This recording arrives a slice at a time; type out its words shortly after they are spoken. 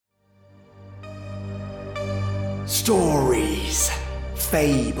Stories,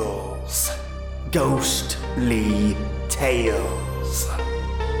 fables, ghostly tales.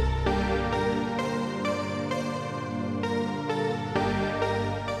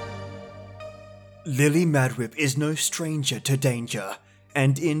 ᒰᗪᗪᗯᗼ is no stranger to danger,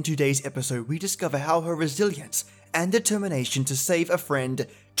 and in today's episode we discover how her resilience and determination to save a friend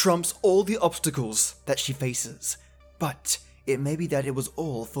trumps all the obstacles that she faces. But it may be that it was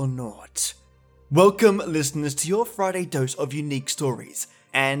all for naught. Welcome, listeners, to your Friday dose of unique stories,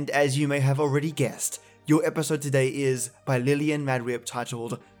 and as you may have already guessed, your episode today is by ᒰᗪᗪᗯᗼ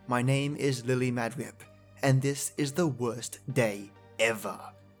titled My Name is ᒰᗪᗪᗯᗼ, and this is the worst day ever.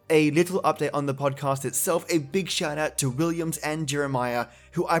 A little update on the podcast itself, a big shout out to Williams and Jeremiah,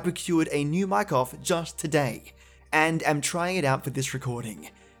 who I procured a new mic off just today, and am trying it out for this recording.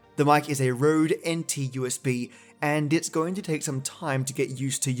 The mic is a Rode NT USB, and it's going to take some time to get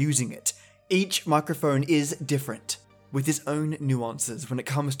used to using it. Each microphone is different, with its own nuances when it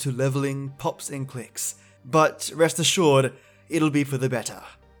comes to leveling, pops and clicks, but rest assured, it'll be for the better.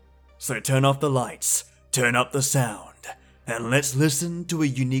 So turn off the lights, turn up the sound, and let's listen to a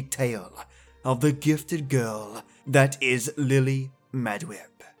unique tale of the gifted girl that is ᒰᗪᗪᗯᗼ.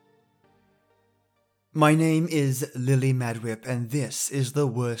 My name is ᒰᗪᗪᗯᗼ, and this is the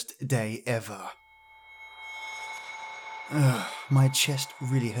worst day ever. My chest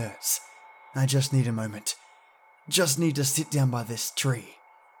really hurts. I just need a moment. Just need to sit down by this tree.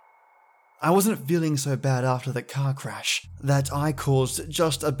 I wasn't feeling so bad after the car crash that I caused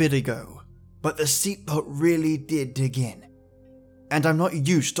just a bit ago, but the seatbelt really did dig in. And I'm not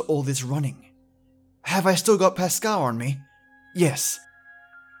used to all this running. Have I still got Pascal on me? Yes.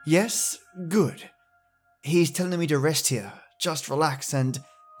 Yes? Good. He's telling me to rest here, just relax and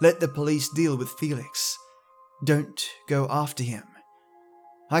let the police deal with Felix. Don't go after him.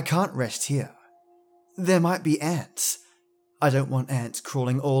 I can't rest here. There might be ants. I don't want ants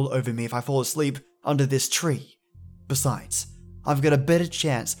crawling all over me if I fall asleep under this tree. Besides, I've got a better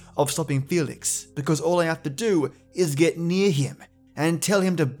chance of stopping Felix because all I have to do is get near him and tell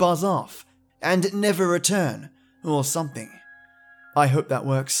him to buzz off and never return or something. I hope that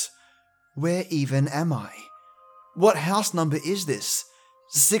works. Where even am I? What house number is this?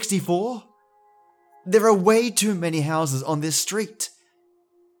 64? There are way too many houses on this street.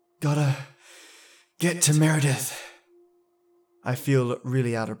 Gotta get to Meredith. I feel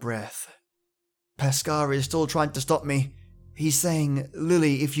really out of breath. Pascal is still trying to stop me. He's saying,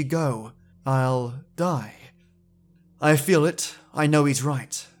 Lily, if you go, I'll die. I feel it. I know he's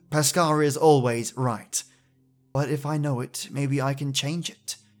right. Pascal is always right. But if I know it, maybe I can change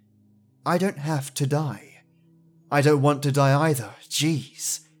it. I don't have to die. I don't want to die either.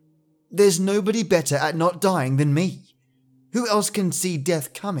 Jeez. There's nobody better at not dying than me. Who else can see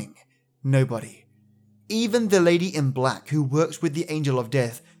death coming? Nobody. Even the lady in black who works with the angel of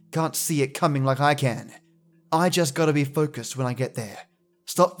death can't see it coming like I can. I just gotta be focused when I get there.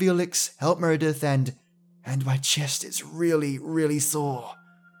 Stop Felix, help Meredith, and my chest is really, really sore.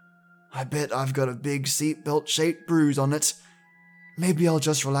 I bet I've got a big seatbelt-shaped bruise on it. Maybe I'll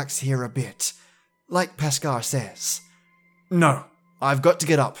just relax here a bit, like Pascal says. No, I've got to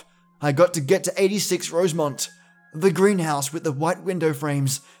get up. I got to get to 86 Rosemont. The greenhouse with the white window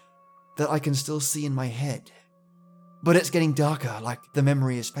frames that I can still see in my head. But it's getting darker, like the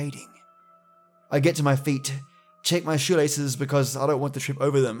memory is fading. I get to my feet, check my shoelaces because I don't want to trip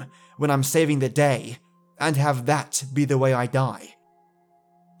over them when I'm saving the day, and have that be the way I die.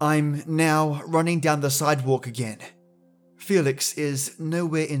 I'm now running down the sidewalk again. Felix is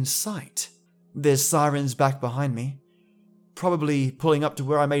nowhere in sight. There's sirens back behind me, probably pulling up to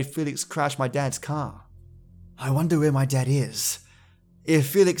where I made Felix crash my dad's car. I wonder where my dad is. If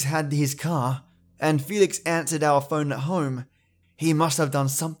Felix had his car, and Felix answered our phone at home, he must have done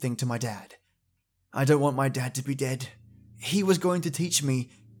something to my dad. I don't want my dad to be dead. He was going to teach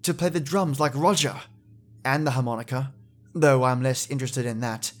me to play the drums like Roger, and the harmonica, though I'm less interested in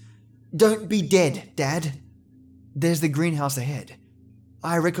that. Don't be dead, Dad. There's the greenhouse ahead.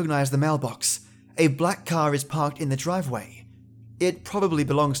 I recognize the mailbox. A black car is parked in the driveway. It probably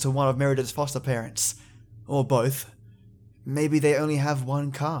belongs to one of Meredith's foster parents. Or both. Maybe they only have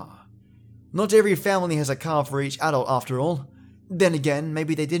one car. Not every family has a car for each adult after all. Then again,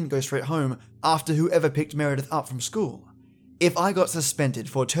 maybe they didn't go straight home after whoever picked Meredith up from school. If I got suspended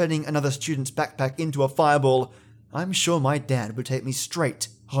for turning another student's backpack into a fireball, I'm sure my dad would take me straight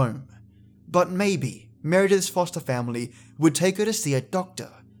home. But maybe Meredith's foster family would take her to see a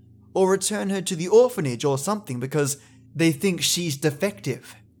doctor, or return her to the orphanage or something because they think she's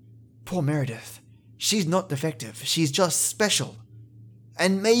defective. Poor Meredith. She's not defective, she's just special.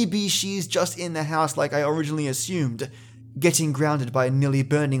 And maybe she's just in the house like I originally assumed, getting grounded by nearly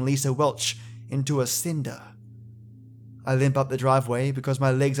burning Lisa Welch into a cinder. I limp up the driveway because my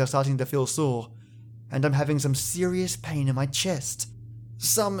legs are starting to feel sore, and I'm having some serious pain in my chest.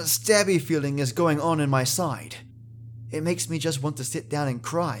 Some stabby feeling is going on in my side. It makes me just want to sit down and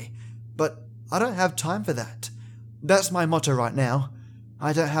cry, but I don't have time for that. That's my motto right now.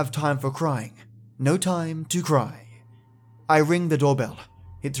 I don't have time for crying. No time to cry. I ring the doorbell.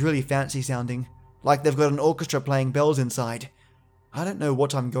 It's really fancy sounding, like they've got an orchestra playing bells inside. I don't know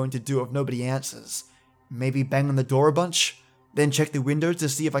what I'm going to do if nobody answers. Maybe bang on the door a bunch, then check the windows to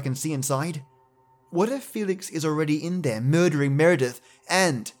see if I can see inside? What if Felix is already in there murdering Meredith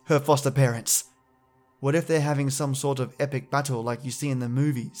and her foster parents? What if they're having some sort of epic battle like you see in the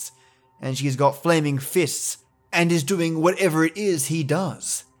movies, and she's got flaming fists and is doing whatever it is he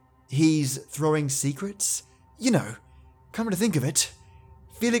does? He's throwing secrets? You know, come to think of it,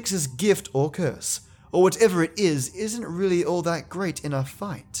 Felix's gift or curse, or whatever it is, isn't really all that great in a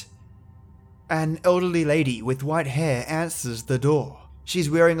fight. An elderly lady with white hair answers the door.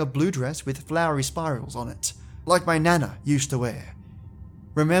 She's wearing a blue dress with flowery spirals on it, like my nana used to wear.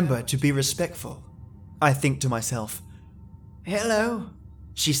 Remember to be respectful, I think to myself. Hello,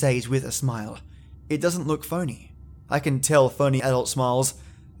 she says with a smile. It doesn't look phony. I can tell phony adult smiles.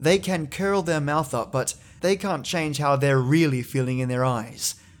 They can curl their mouth up, but they can't change how they're really feeling in their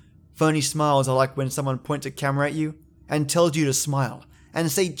eyes. Phony smiles are like when someone points a camera at you and tells you to smile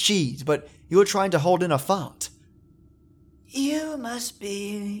and say cheese, but you're trying to hold in a fart. You must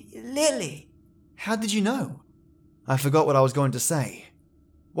be Lily. How did you know? I forgot what I was going to say.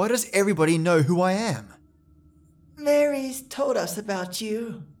 Why does everybody know who I am? Mary's told us about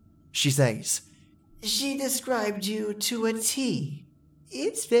you, she says. She described you to a T.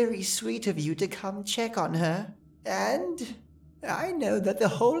 It's very sweet of you to come check on her. And I know that the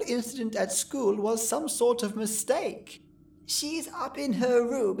whole incident at school was some sort of mistake. She's up in her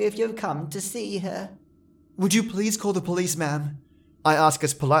room if you've come to see her. Would you please call the police, ma'am? I ask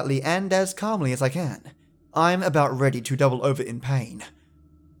as politely and as calmly as I can. I'm about ready to double over in pain.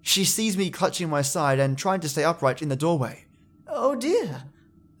 She sees me clutching my side and trying to stay upright in the doorway. Oh dear,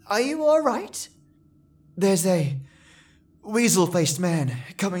 are you all right? There's a weasel-faced man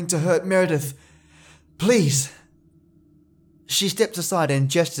coming to hurt Meredith. Please. She steps aside and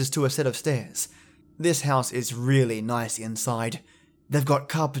gestures to a set of stairs. This house is really nice inside. They've got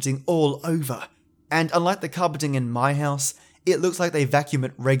carpeting all over, and unlike the carpeting in my house, it looks like they vacuum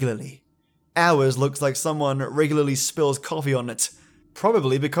it regularly. Ours looks like someone regularly spills coffee on it,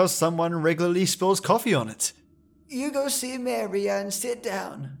 probably because someone regularly spills coffee on it. You go see Mary and sit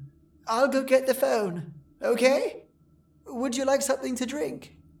down. I'll go get the phone, okay? Would you like something to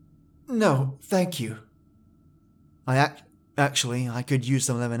drink? No, thank you. Actually, I could use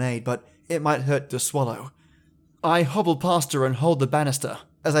some lemonade, but it might hurt to swallow. I hobble past her and hold the banister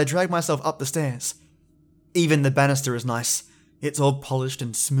as I drag myself up the stairs. Even the banister is nice. It's all polished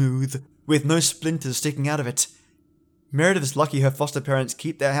and smooth, with no splinters sticking out of it. Meredith's lucky her foster parents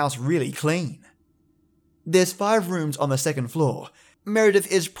keep their house really clean. There's 5 rooms on the second floor.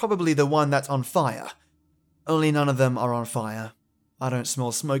 Meredith is probably the one that's on fire. Only none of them are on fire. I don't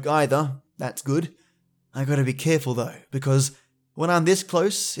smell smoke either. That's good. I gotta be careful though, because when I'm this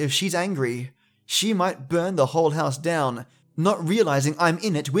close, if she's angry, she might burn the whole house down, not realizing I'm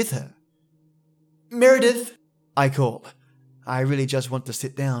in it with her. Meredith, I call. I really just want to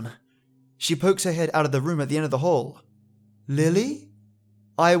sit down. She pokes her head out of the room at the end of the hall. Lily?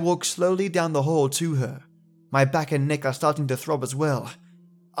 I walk slowly down the hall to her. My back and neck are starting to throb as well.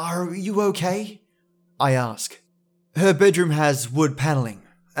 Are you okay? I ask. Her bedroom has wood paneling.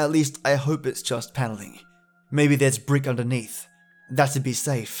 At least I hope it's just paneling. Maybe there's brick underneath. That'd be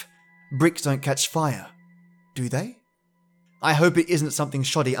safe. Bricks don't catch fire. Do they? I hope it isn't something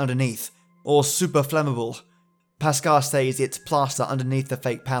shoddy underneath, or super flammable. Pascal says it's plaster underneath the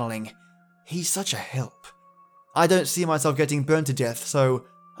fake paneling. He's such a help. I don't see myself getting burned to death, so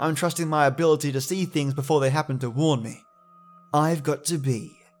I'm trusting my ability to see things before they happen to warn me. I've got to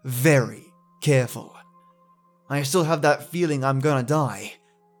be very careful. I still have that feeling I'm gonna die,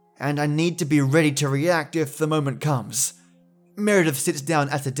 and I need to be ready to react if the moment comes. Meredith sits down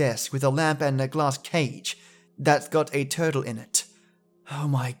at a desk with a lamp and a glass cage that's got a turtle in it. Oh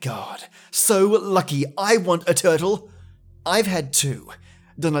my god, so lucky. I want a turtle. I've had 2,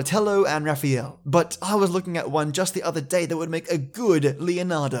 Donatello and Raphael, but I was looking at one just the other day that would make a good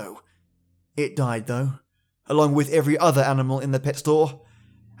Leonardo. It died though, along with every other animal in the pet store,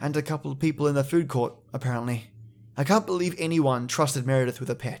 and a couple of people in the food court, apparently. I can't believe anyone trusted Meredith with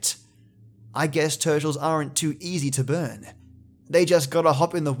a pet. I guess turtles aren't too easy to burn. They just gotta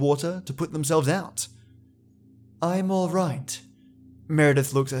hop in the water to put themselves out. I'm alright.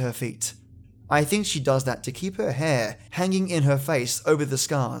 Meredith looks at her feet. I think she does that to keep her hair hanging in her face over the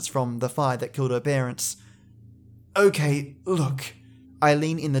scars from the fire that killed her parents. Okay, look. I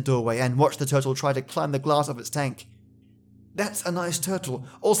lean in the doorway and watch the turtle try to climb the glass of its tank. That's a nice turtle.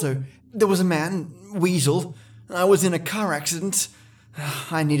 Also, there was a man, Weasel. I was in a car accident.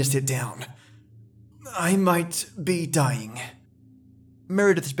 I need to sit down. I might be dying.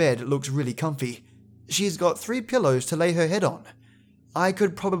 Meredith's bed looks really comfy. She's got 3 pillows to lay her head on. I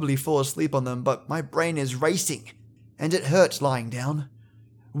could probably fall asleep on them, but my brain is racing, and it hurts lying down.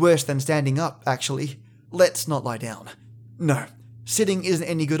 Worse than standing up, actually. Let's not lie down. No, sitting isn't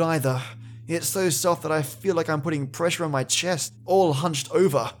any good either. It's so soft that I feel like I'm putting pressure on my chest, all hunched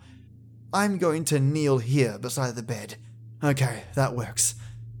over. I'm going to kneel here beside the bed. Okay, that works.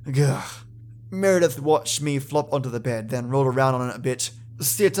 Gah. Meredith watched me flop onto the bed, then roll around on it a bit,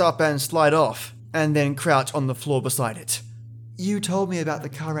 sit up and slide off, and then crouch on the floor beside it. You told me about the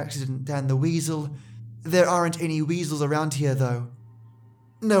car accident and the weasel. There aren't any weasels around here, though.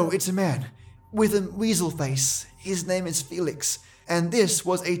 No, it's a man, with a weasel face. His name is Felix, and this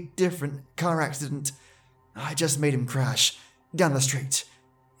was a different car accident. I just made him crash, down the street.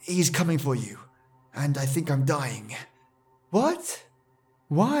 He's coming for you, and I think I'm dying. What?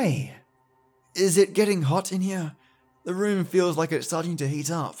 Why? Is it getting hot in here? The room feels like it's starting to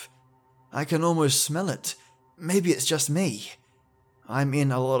heat up. I can almost smell it. Maybe it's just me. I'm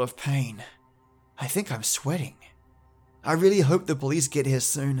in a lot of pain. I think I'm sweating. I really hope the police get here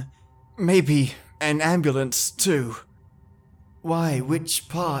soon. Maybe an ambulance, too. Why? Which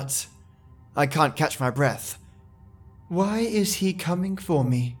part? I can't catch my breath. Why is he coming for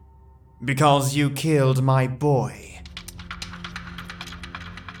me? Because you killed my boy.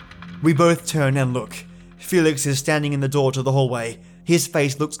 We both turn and look. Felix is standing in the door to the hallway. His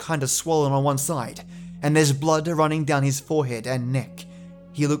face looks kind of swollen on one side, and there's blood running down his forehead and neck.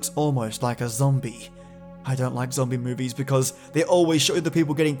 He looks almost like a zombie. I don't like zombie movies because they always show the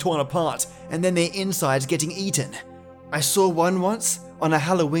people getting torn apart and then their insides getting eaten. I saw one once on a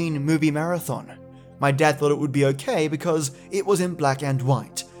Halloween movie marathon. My dad thought it would be okay because it was in black and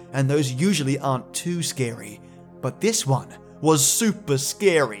white, and those usually aren't too scary. But this one was super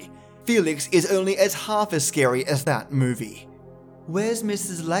scary. Felix is only as half as scary as that movie. Where's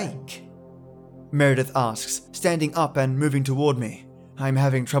Mrs. Lake? Meredith asks, standing up and moving toward me. I'm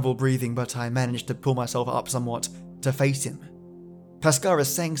having trouble breathing, but I managed to pull myself up somewhat to face him. Pascal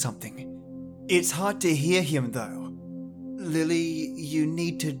is saying something. It's hard to hear him, though. Lily, you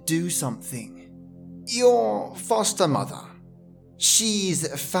need to do something. Your foster mother. She's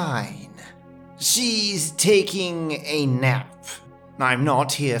fine. She's taking a nap. I'm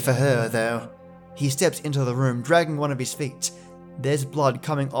not here for her, though. He steps into the room, dragging one of his feet. There's blood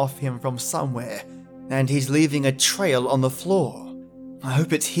coming off him from somewhere, and he's leaving a trail on the floor. I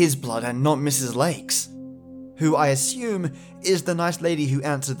hope it's his blood and not Mrs. Lake's, who I assume is the nice lady who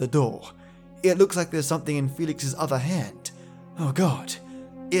answered the door. It looks like there's something in Felix's other hand. Oh God,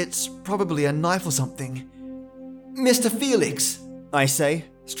 it's probably a knife or something. Mr. Felix, I say,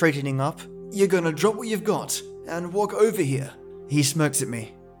 straightening up, you're gonna drop what you've got and walk over here. He smirks at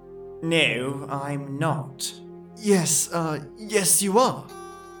me. No, I'm not. Yes, you are.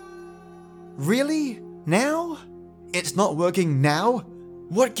 Really? Now? It's not working now?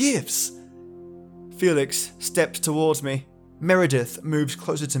 What gives? Felix steps towards me. Meredith moves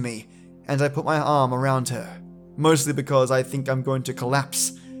closer to me, and I put my arm around her, mostly because I think I'm going to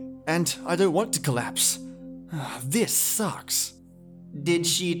collapse. And I don't want to collapse. This sucks. Did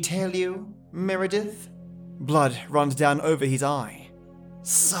she tell you, Meredith? Blood runs down over his eye.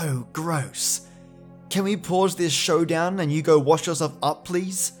 So gross. Can we pause this showdown and you go wash yourself up,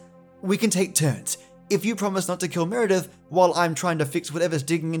 please? We can take turns. If you promise not to kill Meredith while I'm trying to fix whatever's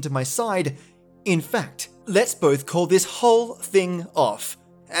digging into my side. In fact, let's both call this whole thing off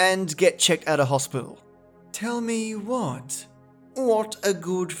and get checked at a hospital. Tell me what? What a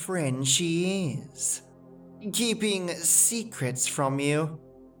good friend she is. Keeping secrets from you.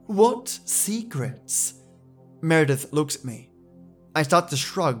 What secrets? Meredith looks at me. I start to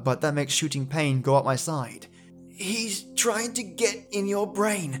shrug, but that makes shooting pain go up my side. He's trying to get in your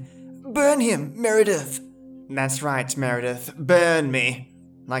brain. Burn him, Meredith. That's right, Meredith. Burn me.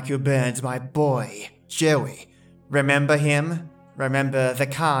 Like you burned my boy, Joey. Remember him? Remember the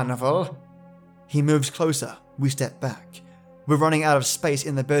carnival? He moves closer. We step back. We're running out of space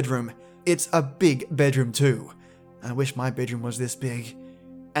in the bedroom. It's a big bedroom too. I wish my bedroom was this big.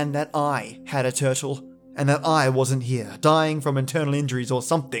 And that I had a turtle. And that I wasn't here, dying from internal injuries or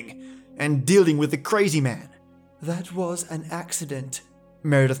something, and dealing with the crazy man. That was an accident,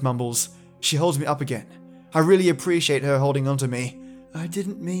 Meredith mumbles. She holds me up again. I really appreciate her holding onto me. I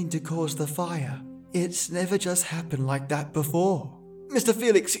didn't mean to cause the fire. It's never just happened like that before. Mr.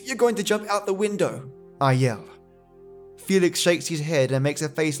 Felix, you're going to jump out the window, I yell. Felix shakes his head and makes a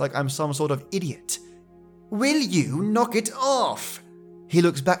face like I'm some sort of idiot. Will you knock it off? He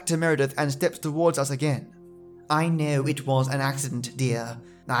looks back to Meredith and steps towards us again. I know it was an accident, dear.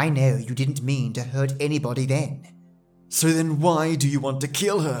 I know you didn't mean to hurt anybody then. So then why do you want to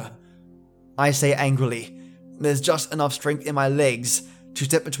kill her? I say angrily. There's just enough strength in my legs to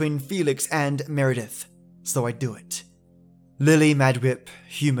step between Felix and Meredith, so I do it. Lily Madwhip,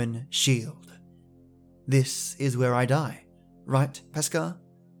 human shield. This is where I die, right, Pascal?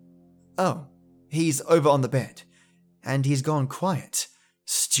 Oh, he's over on the bed, and he's gone quiet.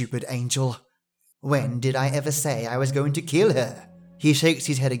 Stupid angel. When did I ever say I was going to kill her? He shakes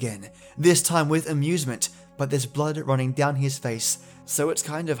his head again, this time with amusement, but there's blood running down his face, so it's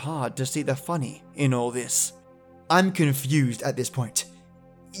kind of hard to see the funny in all this. I'm confused at this point.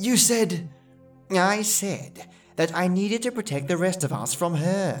 You said... I said that I needed to protect the rest of us from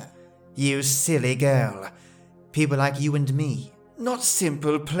her. You silly girl. People like you and me. Not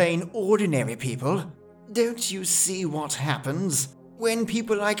simple, plain, ordinary people. Don't you see what happens when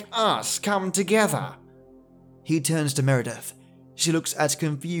people like us come together? He turns to Meredith. She looks as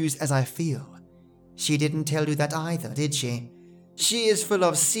confused as I feel. She didn't tell you that either, did she? She is full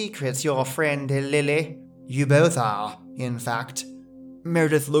of secrets, your friend Lily. You both are, in fact.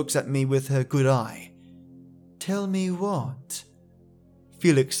 Meredith looks at me with her good eye. Tell me what?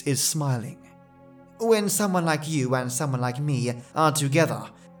 Felix is smiling. When someone like you and someone like me are together,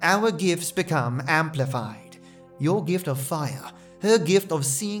 our gifts become amplified. Your gift of fire, her gift of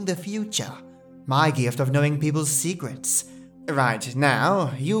seeing the future, my gift of knowing people's secrets. Right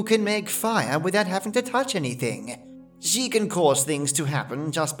now, you can make fire without having to touch anything. She can cause things to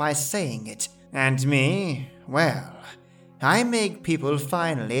happen just by saying it. And me, well, I make people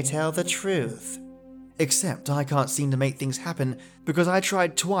finally tell the truth. Except I can't seem to make things happen because I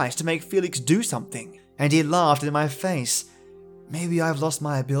tried twice to make Felix do something, and he laughed in my face. Maybe I've lost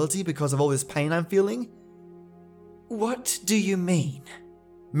my ability because of all this pain I'm feeling? What do you mean?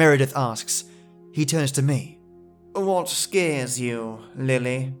 Meredith asks. He turns to me. What scares you,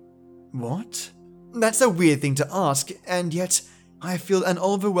 Lily? What? That's a weird thing to ask, and yet I feel an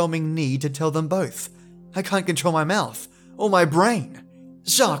overwhelming need to tell them both. I can't control my mouth, or my brain.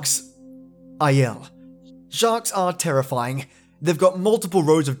 Sharks! I yell. Sharks are terrifying. They've got multiple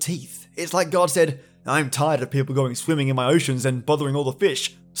rows of teeth. It's like God said, I'm tired of people going swimming in my oceans and bothering all the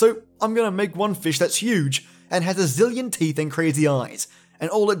fish, so I'm gonna make one fish that's huge and has a zillion teeth and crazy eyes, and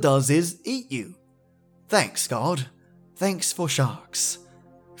all it does is eat you. Thanks, God. Thanks for sharks.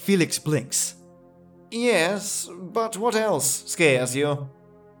 Felix blinks. Yes, but what else scares you?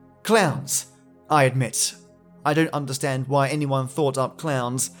 Clowns, I admit. I don't understand why anyone thought up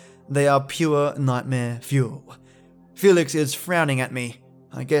clowns. They are pure nightmare fuel. Felix is frowning at me.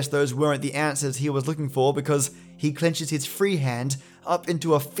 I guess those weren't the answers he was looking for because he clenches his free hand up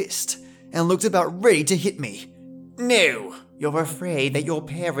into a fist and looks about ready to hit me. No, you're afraid that your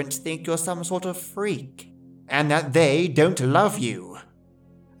parents think you're some sort of freak and that they don't love you.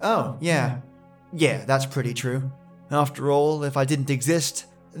 Oh, yeah. Yeah, that's pretty true. After all, if I didn't exist,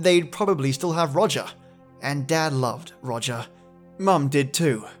 they'd probably still have Roger. And Dad loved Roger. Mum did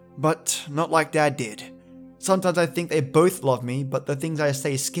too, but not like Dad did. Sometimes I think they both love me, but the things I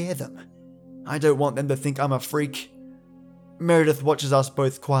say scare them. I don't want them to think I'm a freak. Meredith watches us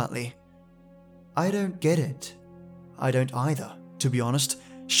both quietly. I don't get it. I don't either, to be honest.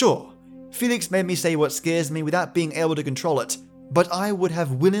 Sure, Felix made me say what scares me without being able to control it, but I would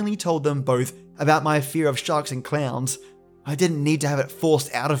have willingly told them both about my fear of sharks and clowns. I didn't need to have it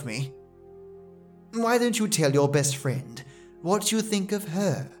forced out of me. Why don't you tell your best friend what you think of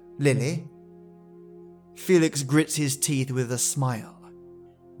her, Lily? Felix grits his teeth with a smile.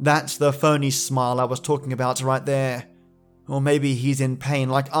 That's the phony smile I was talking about right there. Or maybe he's in pain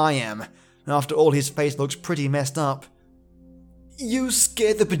like I am. After all, his face looks pretty messed up. You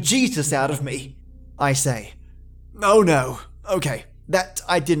scared the bejesus out of me, I say. Oh no, okay, that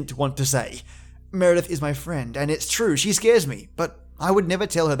I didn't want to say. Meredith is my friend, and it's true, she scares me, but I would never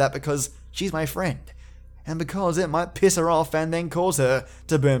tell her that because she's my friend. And because it might piss her off and then cause her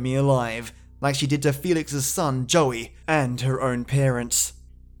to burn me alive, like she did to Felix's son, Joey, and her own parents.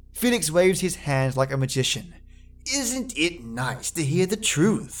 Felix waves his hands like a magician. Isn't it nice to hear the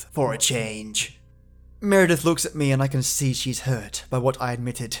truth for a change? Meredith looks at me and I can see she's hurt by what I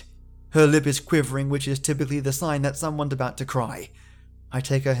admitted. Her lip is quivering, which is typically the sign that someone's about to cry. I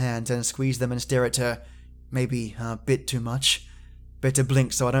take her hands and squeeze them and stare at her. Maybe a bit too much. Better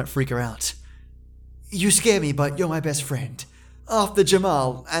blink so I don't freak her out. You scare me, but you're my best friend. After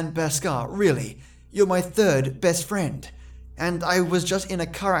Jamal and Bhaskar, really, you're my third best friend. And I was just in a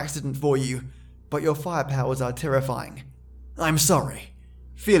car accident for you, but your fire powers are terrifying. I'm sorry.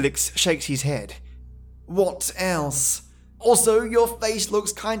 Felix shakes his head. What else? Also, your face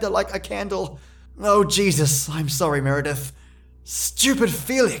looks kinda like a candle. Oh Jesus, I'm sorry, Meredith. Stupid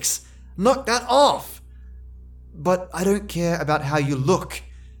Felix! Knock that off! But I don't care about how you look.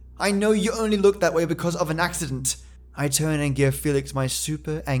 I know you only look that way because of an accident. I turn and give Felix my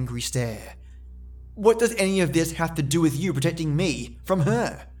super angry stare. What does any of this have to do with you protecting me from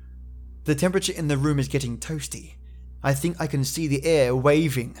her? The temperature in the room is getting toasty. I think I can see the air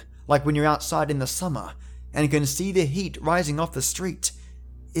waving, like when you're outside in the summer, and can see the heat rising off the street.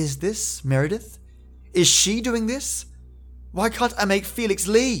 Is this Meredith? Is she doing this? Why can't I make Felix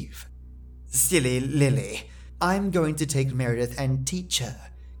leave? Silly Lily. I'm going to take Meredith and teach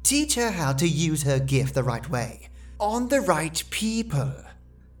her. Teach her how to use her gift the right way. On the right people.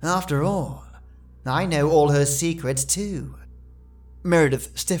 After all, I know all her secrets too.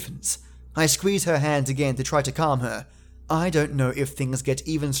 Meredith stiffens. I squeeze her hands again to try to calm her. I don't know if things get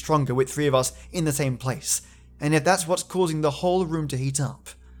even stronger with three of us in the same place, and if that's what's causing the whole room to heat up.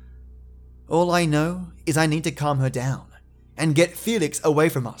 All I know is I need to calm her down, and get Felix away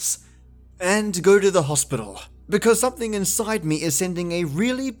from us, and go to the hospital, because something inside me is sending a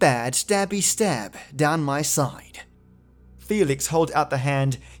really bad stabby stab down my side. Felix holds out the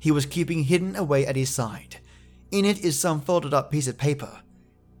hand he was keeping hidden away at his side. In it is some folded up piece of paper.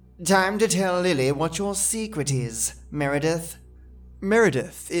 Time to tell Lily what your secret is, Meredith.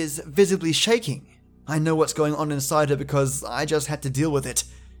 Meredith is visibly shaking. I know what's going on inside her because I just had to deal with it.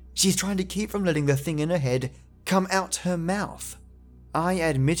 She's trying to keep from letting the thing in her head come out her mouth. I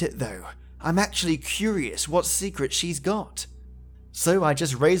admit it though, I'm actually curious what secret she's got. So I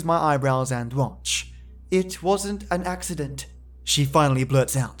just raise my eyebrows and watch. It wasn't an accident, she finally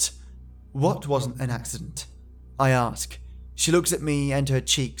blurts out. What wasn't an accident? I ask. She looks at me and her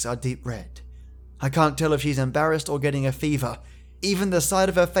cheeks are deep red. I can't tell if she's embarrassed or getting a fever. Even the side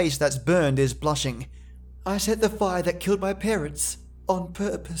of her face that's burned is blushing. I set the fire that killed my parents on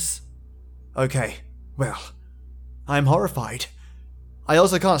purpose. Okay, well, I'm horrified. I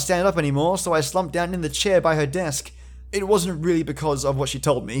also can't stand up anymore, so I slump down in the chair by her desk. It wasn't really because of what she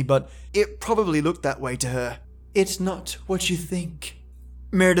told me, but it probably looked that way to her. It's not what you think.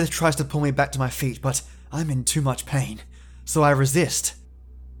 Meredith tries to pull me back to my feet, but I'm in too much pain, so I resist.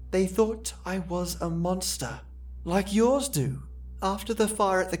 They thought I was a monster, like yours do. After the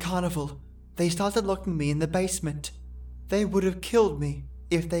fire at the carnival, they started locking me in the basement. They would have killed me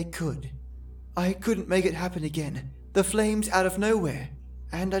if they could. I couldn't make it happen again. The flames out of nowhere,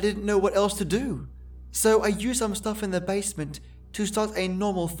 and I didn't know what else to do. So I used some stuff in the basement to start a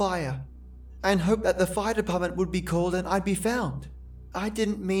normal fire, and hoped that the fire department would be called and I'd be found. I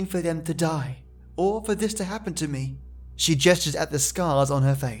didn't mean for them to die, or for this to happen to me. She gestures at the scars on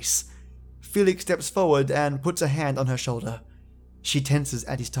her face. Felix steps forward and puts a hand on her shoulder. She tenses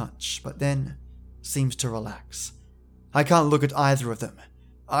at his touch, but then seems to relax. I can't look at either of them.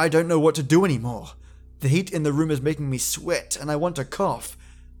 I don't know what to do anymore. The heat in the room is making me sweat and I want to cough,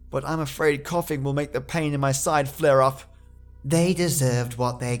 but I'm afraid coughing will make the pain in my side flare up. They deserved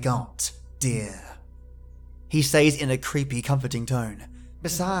what they got, dear. He says in a creepy, comforting tone.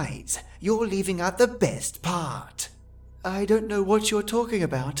 Besides, you're leaving out the best part. I don't know what you're talking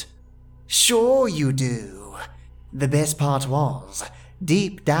about. Sure you do. The best part was,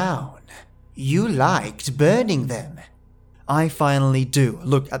 deep down, you liked burning them. I finally do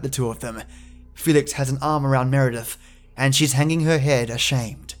look at the two of them. Felix has an arm around Meredith, and she's hanging her head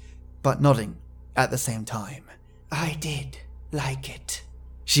ashamed, but nodding at the same time. I did like it,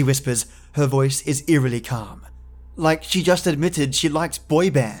 she whispers. Her voice is eerily calm. Like she just admitted she liked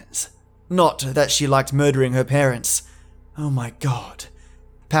boy bands. Not that she liked murdering her parents. Oh my god.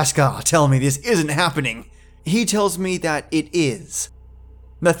 Bhaskar, tell me this isn't happening. He tells me that it is.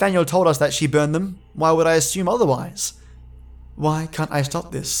 Nathaniel told us that she burned them. Why would I assume otherwise? Why can't I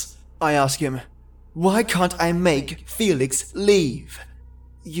stop this? I ask him. Why can't I make Felix leave?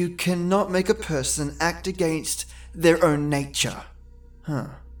 You cannot make a person act against their own nature.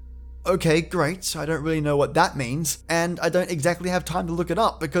 Okay, great. I don't really know what that means, and I don't exactly have time to look it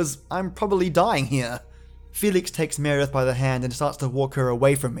up because I'm probably dying here. Felix takes Meredith by the hand and starts to walk her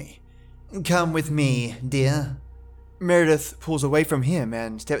away from me. Come with me, dear. Meredith pulls away from him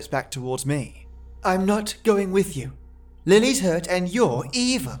and steps back towards me. I'm not going with you. Lily's hurt and you're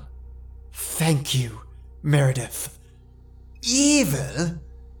evil. Thank you, Meredith. Evil?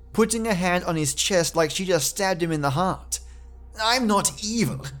 putting a hand on his chest like she just stabbed him in the heart. I'm not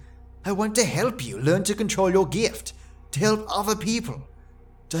evil. I want to help you learn to control your gift, to help other people,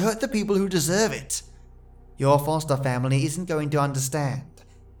 to hurt the people who deserve it. Your foster family isn't going to understand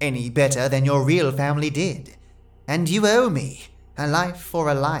any better than your real family did. And you owe me a life for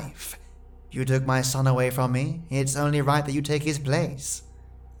a life. You took my son away from me. It's only right that you take his place.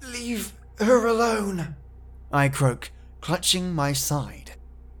 Leave her alone, I croak, clutching my side.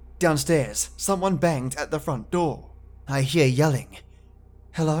 Downstairs, someone banged at the front door. I hear yelling.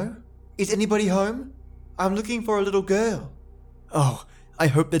 Hello? Is anybody home? I'm looking for a little girl. Oh, I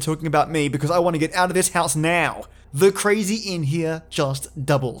hope they're talking about me because I want to get out of this house now. The crazy in here just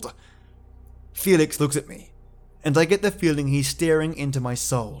doubled. Felix looks at me, and I get the feeling he's staring into my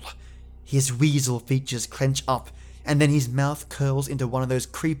soul. His weasel features clench up, and then his mouth curls into one of those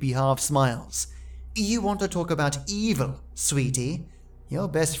creepy half smiles. You want to talk about evil, sweetie? Your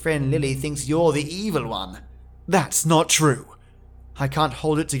best friend Lily thinks you're the evil one. That's not true. I can't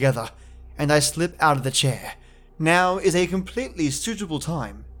hold it together, and I slip out of the chair. Now is a completely suitable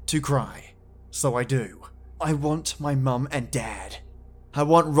time to cry. So I do. I want my mum and dad. I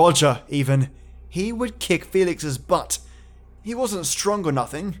want Roger, even. He would kick Felix's butt. He wasn't strong or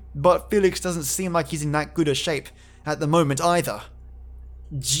nothing, but Felix doesn't seem like he's in that good a shape at the moment either.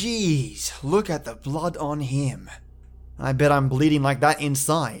 Jeez, look at the blood on him. I bet I'm bleeding like that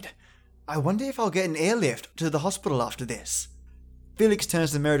inside. I wonder if I'll get an airlift to the hospital after this. Felix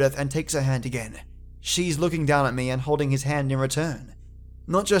turns to Meredith and takes her hand again. She's looking down at me and holding his hand in return.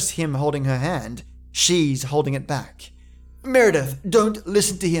 Not just him holding her hand, she's holding it back. Meredith, don't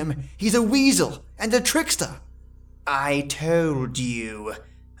listen to him. He's a weasel and a trickster. I told you.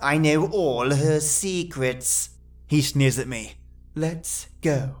 I know all her secrets. He sneers at me. Let's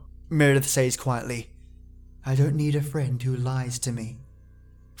go, Meredith says quietly. I don't need a friend who lies to me.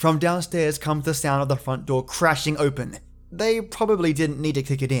 From downstairs comes the sound of the front door crashing open. They probably didn't need to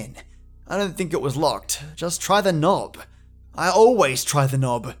kick it in. I don't think it was locked. Just try the knob. I always try the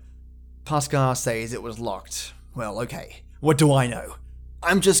knob. Pascal says it was locked. Well, okay. What do I know?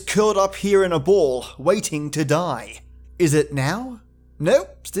 I'm just curled up here in a ball, waiting to die. Is it now?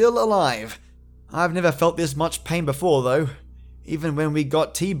 Nope, still alive. I've never felt this much pain before, though. Even when we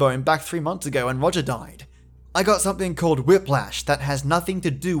got T-boned back 3 months ago and Roger died. I got something called whiplash that has nothing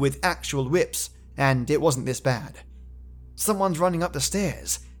to do with actual whips, and it wasn't this bad. Someone's running up the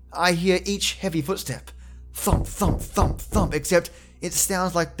stairs. I hear each heavy footstep. Thump, thump, thump, thump, except it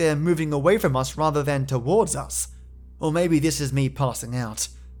sounds like they're moving away from us rather than towards us. Or maybe this is me passing out.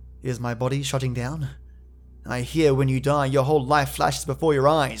 Is my body shutting down? I hear when you die, your whole life flashes before your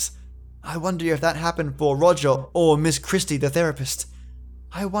eyes. I wonder if that happened for Roger or Miss Christie, the therapist.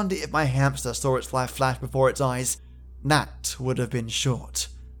 I wonder if my hamster saw its life flash before its eyes. That would have been short.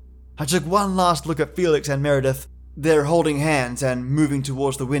 I took one last look at Felix and Meredith. They're holding hands and moving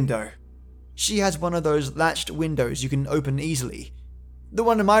towards the window. She has one of those latched windows you can open easily. The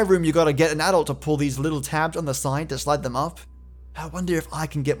one in my room, you gotta get an adult to pull these little tabs on the side to slide them up. I wonder if I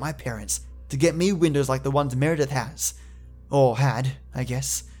can get my parents to get me windows like the ones Meredith has. Or had, I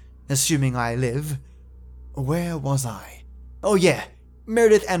guess. Assuming I live. Where was I? Oh yeah,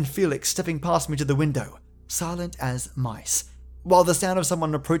 Meredith and Felix stepping past me to the window, silent as mice, while the sound of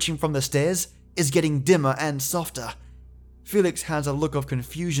someone approaching from the stairs is getting dimmer and softer. Felix has a look of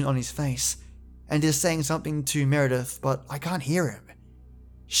confusion on his face, and is saying something to Meredith, but I can't hear him.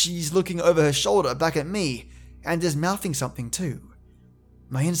 She's looking over her shoulder back at me, and is mouthing something too.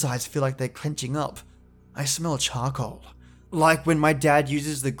 My insides feel like they're clenching up. I smell charcoal. Like when my dad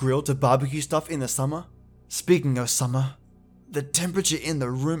uses the grill to barbecue stuff in the summer. Speaking of summer, the temperature in the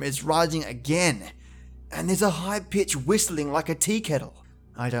room is rising again, and there's a high-pitched whistling like a tea kettle.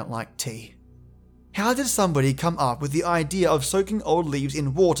 I don't like tea. How did somebody come up with the idea of soaking old leaves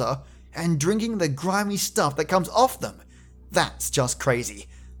in water and drinking the grimy stuff that comes off them? That's just crazy.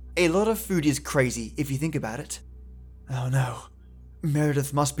 A lot of food is crazy if you think about it. Oh no.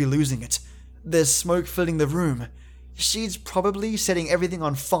 Meredith must be losing it. There's smoke filling the room. She's probably setting everything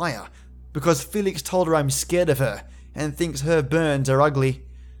on fire because Felix told her I'm scared of her and thinks her burns are ugly.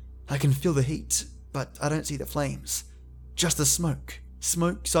 I can feel the heat, but I don't see the flames. Just the smoke.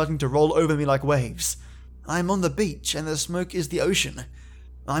 Smoke starting to roll over me like waves. I'm on the beach and the smoke is the ocean.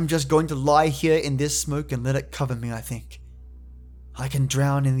 I'm just going to lie here in this smoke and let it cover me, I think. I can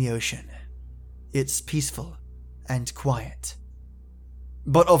drown in the ocean. It's peaceful and quiet.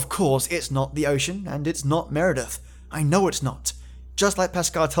 But of course it's not the ocean and it's not Meredith. I know it's not. Just like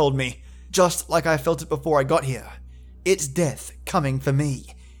Pascal told me. Just like I felt it before I got here. It's death coming for me.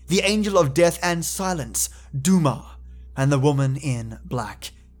 The angel of death and silence, Duma, and the woman in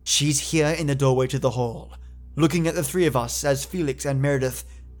black. She's here in the doorway to the hall, looking at the three of us as Felix and Meredith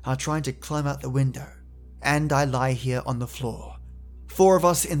are trying to climb out the window. And I lie here on the floor. 4 of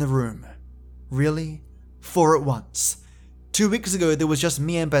us in the room. Really? 4 at once. 2 weeks ago there was just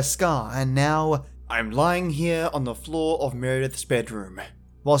me and Beskar, and now I'm lying here on the floor of Meredith's bedroom,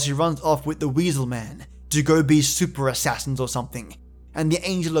 while she runs off with the ᗰᗩᗪᗯᗼᗼ to go be super assassins or something, and the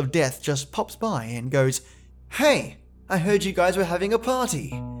Angel of Death just pops by and goes, "Hey, I heard you guys were having a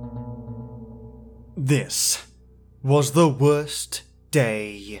party." This was the worst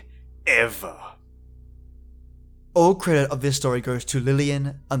day ever. All credit of this story goes to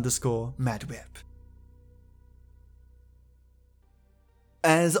Lillian_MadWhip.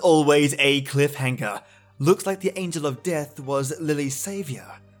 As always, a cliffhanger. Looks like the Angel of Death was Lily's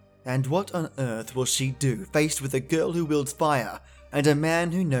savior. And what on earth will she do faced with a girl who wields fire and a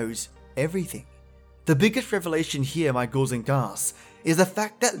man who knows everything? The biggest revelation here, my ghouls and ghast, is the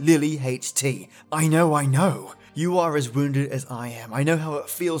fact that Lily hates tea. I know. You are as wounded as I am. I know how it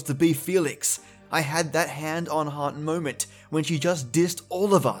feels to be Felix. I had that hand-on-heart moment when she just dissed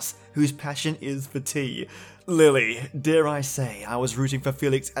all of us whose passion is for tea. Lily, dare I say, I was rooting for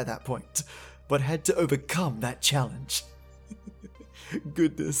Felix at that point, but had to overcome that challenge.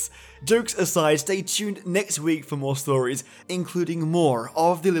 Goodness. Jokes aside, stay tuned next week for more stories, including more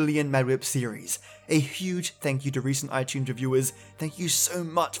of the Lillian_MadWhip series. A huge thank you to recent iTunes reviewers. Thank you so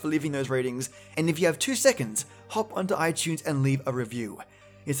much for leaving those ratings, and if you have 2 seconds, hop onto iTunes and leave a review.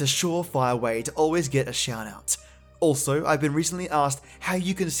 It's a surefire way to always get a shout out. Also, I've been recently asked how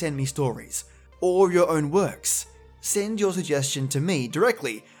you can send me stories, or your own works. Send your suggestion to me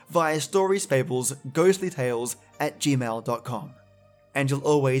directly via storiesfablesghostlytales@gmail.com. And you'll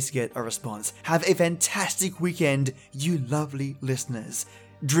always get a response. Have a fantastic weekend, you lovely listeners.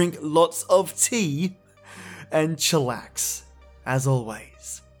 Drink lots of tea and chillax, as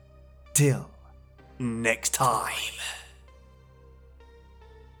always. Till next time.